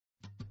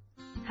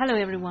Hello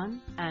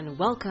everyone, and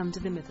welcome to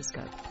the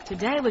Mythoscope.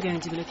 Today we're going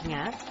to be looking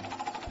at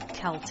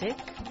Celtic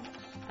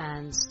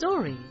and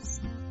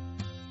stories.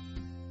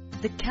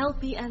 The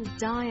Kelpie and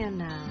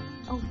Dianam.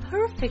 Oh,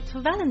 perfect for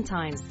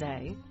Valentine's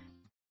Day.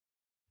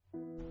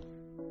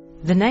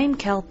 The name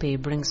Kelpie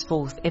brings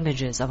forth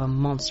images of a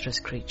monstrous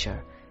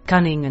creature.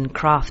 Cunning and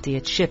crafty,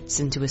 it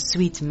shifts into a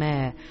sweet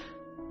mare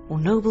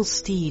or noble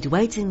steed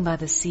waiting by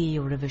the sea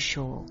or river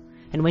shore.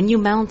 And when you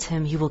mount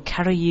him, he will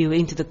carry you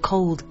into the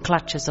cold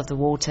clutches of the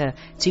water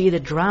to either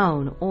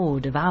drown or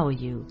devour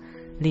you,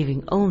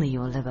 leaving only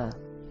your liver.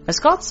 A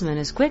Scotsman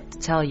is quick to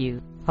tell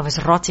you of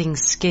his rotting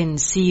skin,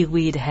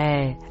 seaweed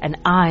hair, and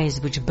eyes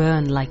which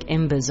burn like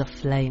embers of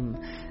flame,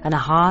 and a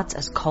heart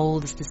as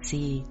cold as the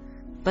sea.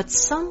 But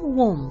some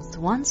warmth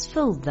once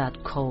filled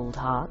that cold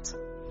heart,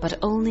 but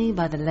only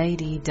by the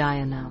Lady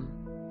Dianam.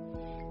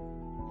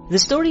 The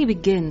story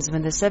begins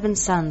when the 7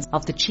 sons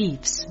of the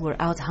chiefs were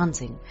out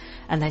hunting,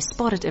 and they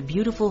spotted a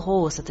beautiful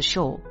horse at the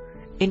shore.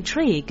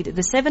 Intrigued,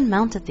 the 7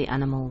 mounted the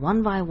animal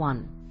one by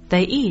one.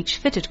 They each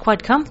fitted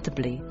quite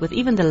comfortably, with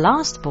even the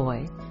last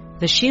boy,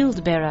 the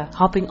shield-bearer,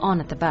 hopping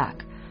on at the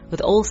back. With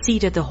all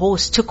seated, the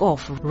horse took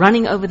off,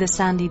 running over the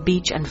sandy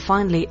beach and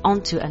finally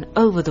onto and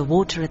over the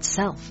water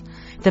itself.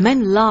 The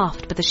men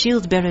laughed, but the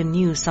shield-bearer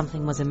knew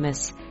something was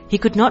amiss. He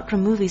could not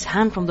remove his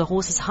hand from the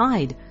horse's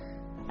hide.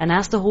 And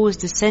as the horse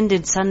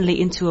descended suddenly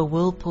into a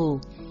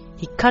whirlpool,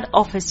 he cut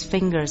off his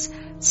fingers,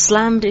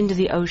 slammed into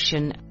the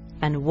ocean,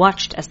 and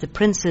watched as the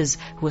princes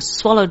were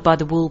swallowed by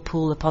the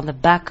whirlpool upon the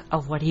back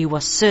of what he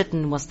was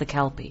certain was the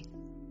Kelpie.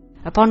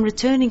 Upon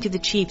returning to the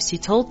chiefs, he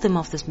told them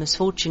of this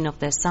misfortune of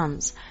their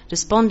sons.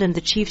 Despondent, the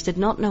chiefs did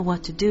not know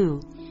what to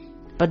do.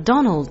 But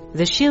Donald,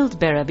 the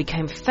shield-bearer,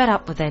 became fed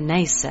up with their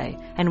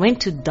naysay, and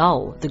went to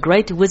Dull, the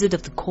great wizard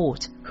of the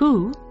court,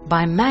 who,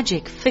 by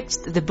magic,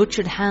 fixed the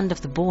butchered hand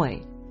of the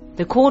boy.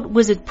 The court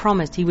wizard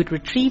promised he would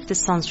retrieve the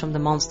sons from the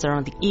monster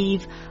on the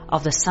eve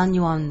of the San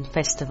Juan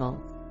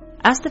festival.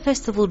 As the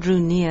festival drew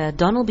near,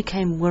 Donald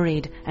became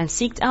worried and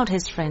seeked out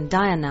his friend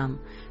Dianam,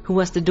 who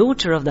was the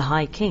daughter of the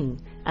High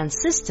King, and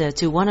sister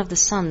to one of the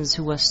sons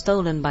who was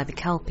stolen by the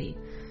Kelpie.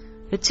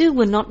 The two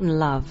were not in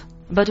love,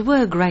 but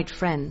were great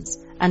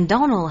friends, and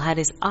Donald had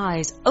his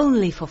eyes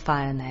only for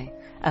Fiona,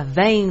 a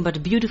vain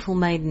but beautiful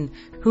maiden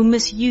who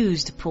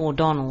misused poor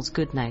Donald's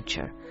good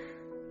nature.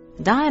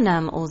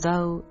 Dianam,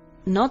 although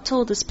not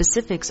told the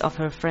specifics of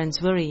her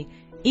friend's worry,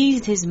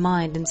 eased his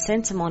mind and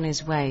sent him on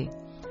his way.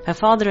 Her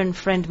father and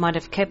friend might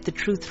have kept the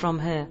truth from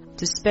her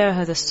to spare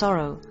her the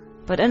sorrow,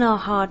 but in her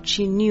heart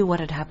she knew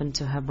what had happened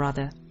to her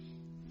brother.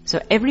 So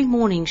every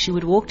morning she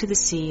would walk to the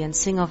sea and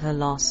sing of her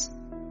loss,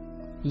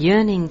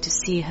 yearning to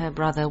see her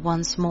brother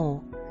once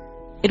more.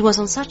 It was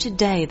on such a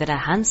day that a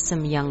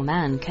handsome young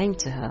man came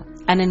to her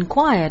and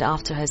inquired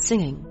after her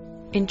singing.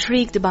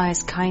 Intrigued by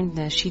his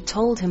kindness, she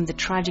told him the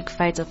tragic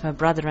fate of her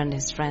brother and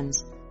his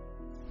friends.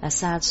 "A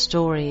sad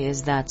story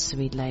is that,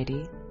 sweet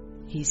lady,"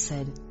 he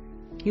said.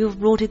 "You have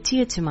brought a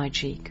tear to my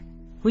cheek.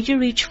 Would you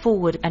reach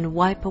forward and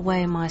wipe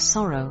away my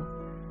sorrow?"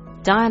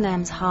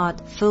 Dianam's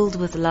heart filled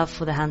with love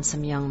for the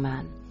handsome young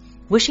man.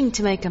 Wishing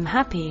to make him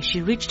happy,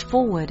 she reached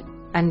forward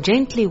and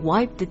gently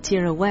wiped the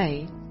tear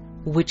away,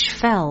 which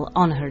fell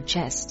on her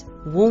chest.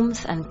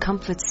 Warmth and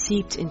comfort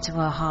seeped into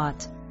her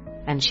heart,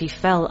 and she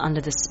fell under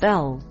the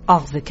spell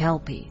of the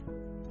Kelpie.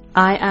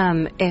 "I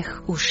am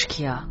Ech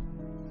Ushkia,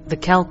 the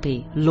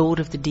Kelpie, Lord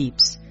of the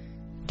Deeps.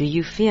 Do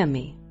you fear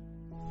me?"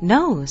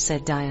 "No,"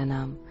 said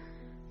Dianam.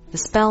 The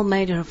spell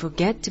made her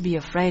forget to be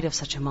afraid of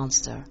such a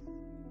monster.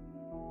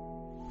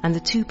 And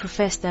the two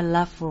professed their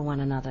love for one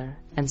another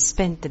and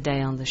spent the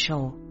day on the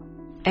shore.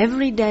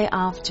 Every day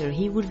after,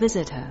 he would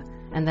visit her,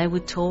 and they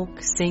would talk,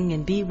 sing,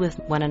 and be with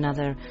one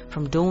another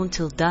from dawn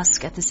till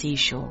dusk at the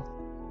seashore.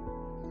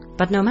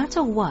 But no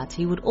matter what,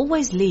 he would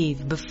always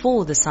leave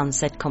before the sun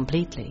set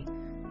completely.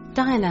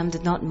 Dianam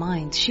did not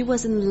mind. She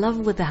was in love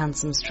with the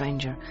handsome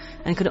stranger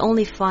and could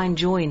only find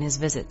joy in his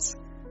visits.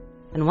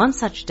 And one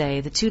such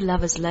day the two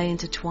lovers lay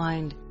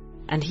intertwined,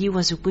 and he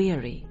was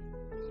weary.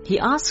 He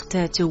asked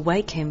her to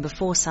wake him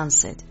before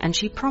sunset, and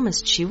she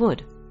promised she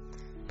would.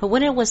 But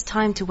when it was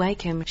time to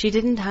wake him, she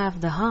didn't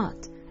have the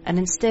heart, and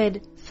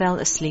instead fell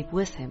asleep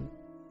with him.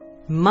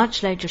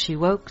 Much later she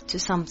woke to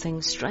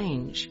something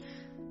strange.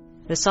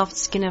 The soft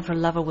skin of her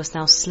lover was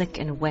now slick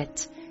and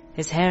wet,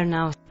 his hair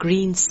now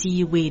green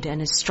seaweed, and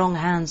his strong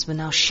hands were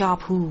now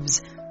sharp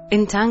hooves,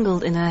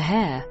 entangled in her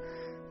hair.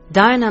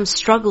 Dianam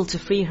struggled to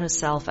free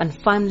herself and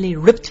finally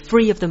ripped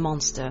free of the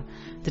monster,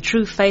 the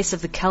true face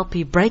of the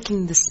Kelpie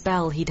breaking the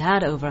spell he'd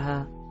had over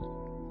her.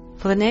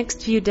 For the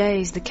next few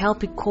days the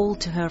Kelpie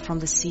called to her from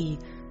the sea,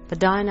 but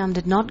Dianam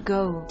did not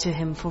go to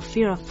him for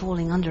fear of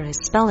falling under his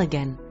spell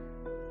again.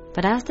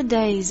 But as the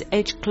days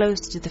edged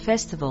closer to the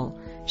festival,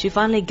 she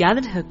finally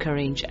gathered her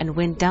courage and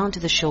went down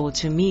to the shore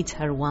to meet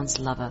her once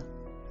lover.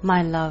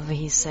 "My love,"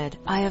 he said,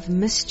 "I have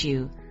missed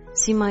you.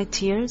 See my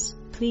tears?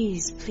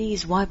 Please,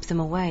 please wipe them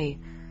away."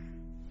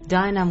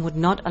 Dianam would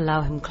not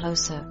allow him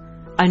closer.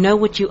 "I know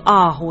what you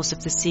are, horse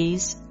of the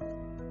seas."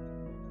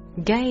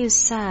 Gay is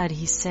sad,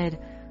 he said.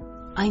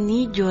 "I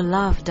need your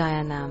love,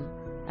 Dianam.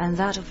 and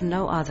that of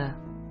no other.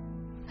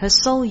 Her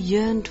soul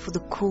yearned for the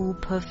cool,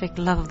 perfect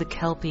love of the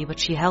Kelpie, but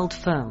she held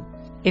firm.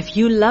 If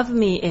you love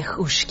me,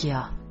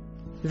 Ushkia,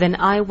 then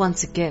I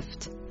want a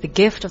gift, the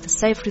gift of the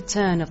safe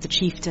return of the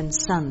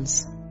chieftain's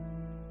sons.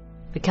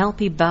 The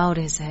Kelpie bowed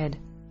his head.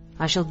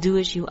 I shall do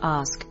as you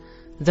ask.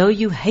 Though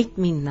you hate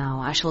me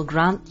now, I shall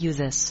grant you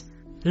this.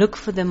 Look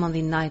for them on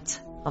the night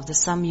of the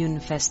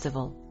Samhain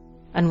festival.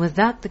 And with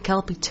that the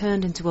Kelpie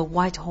turned into a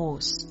white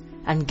horse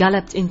and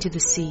galloped into the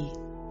sea.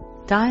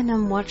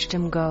 Dinaum watched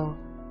him go,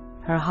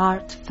 her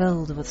heart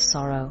filled with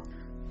sorrow.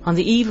 On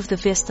the eve of the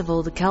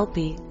festival, the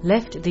Kelpie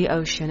left the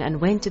ocean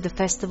and went to the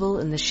festival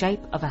in the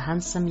shape of a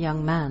handsome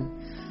young man.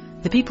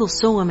 The people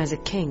saw him as a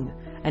king,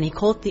 and he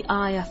caught the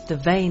eye of the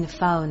vain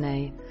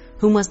Phaone,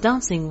 whom was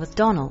dancing with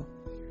Donal.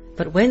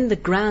 But when the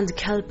grand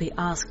Kelpie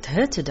asked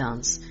her to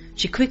dance,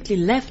 she quickly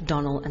left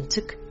Donal and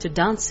took to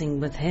dancing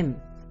with him.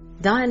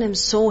 Dinaum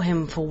saw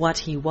him for what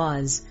he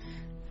was,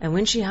 and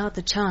when she heard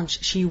the chant,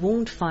 she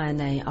warned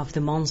Phaone of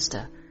the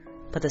monster.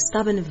 But the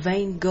stubborn,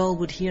 vain girl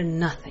would hear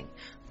nothing,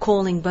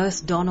 calling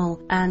both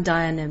Donal and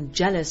Dinaum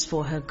jealous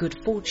for her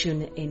good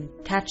fortune in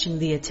catching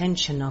the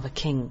attention of a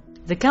king.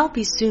 The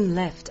Kelpie soon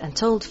left and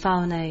told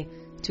Phaone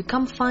to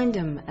come find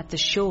him at the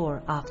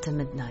shore after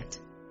midnight.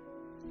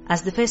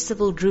 As the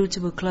festival drew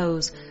to a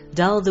close,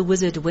 Dal the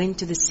wizard went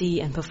to the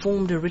sea and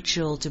performed a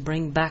ritual to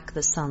bring back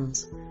the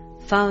sons.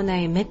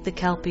 Phaone met the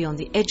Kelpie on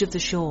the edge of the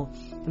shore,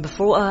 and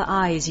before her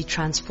eyes he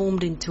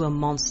transformed into a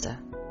monster.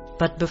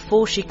 But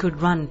before she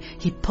could run,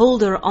 he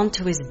pulled her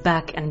onto his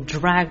back and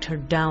dragged her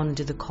down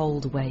into the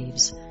cold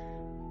waves.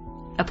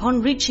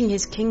 Upon reaching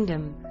his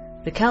kingdom,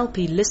 the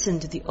Kelpie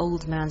listened to the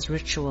old man's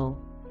ritual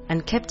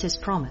and kept his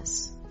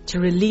promise to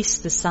release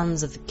the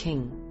sons of the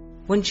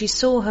king. When she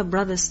saw her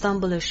brother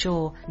stumble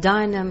ashore,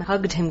 Dinaum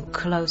hugged him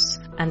close,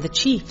 and the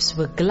chiefs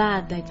were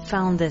glad they'd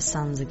found their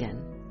sons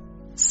again.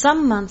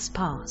 Some months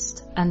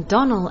passed, and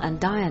Donal and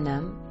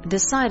Dinaum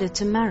decided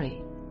to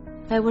marry.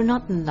 They were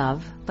not in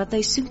love, but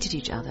they suited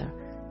each other,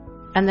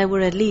 and they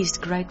were at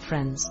least great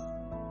friends.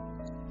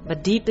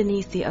 But deep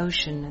beneath the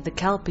ocean, the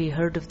Kelpie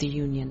heard of the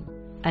union,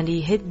 and he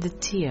hid the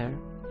tear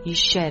he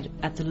shed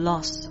at the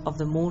loss of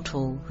the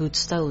mortal who'd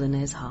stolen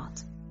his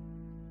heart.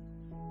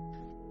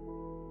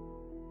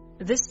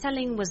 This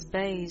telling was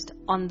based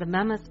on the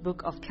Mammoth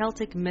Book of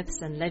Celtic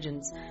Myths and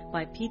Legends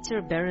by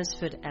Peter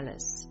Beresford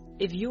Ellis.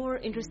 If you're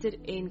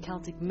interested in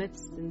Celtic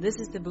myths, then this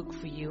is the book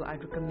for you.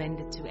 I'd recommend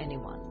it to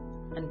anyone.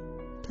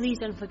 And please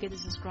don't forget to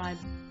subscribe.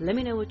 Let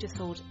me know what you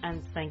thought,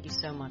 and thank you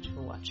so much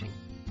for watching.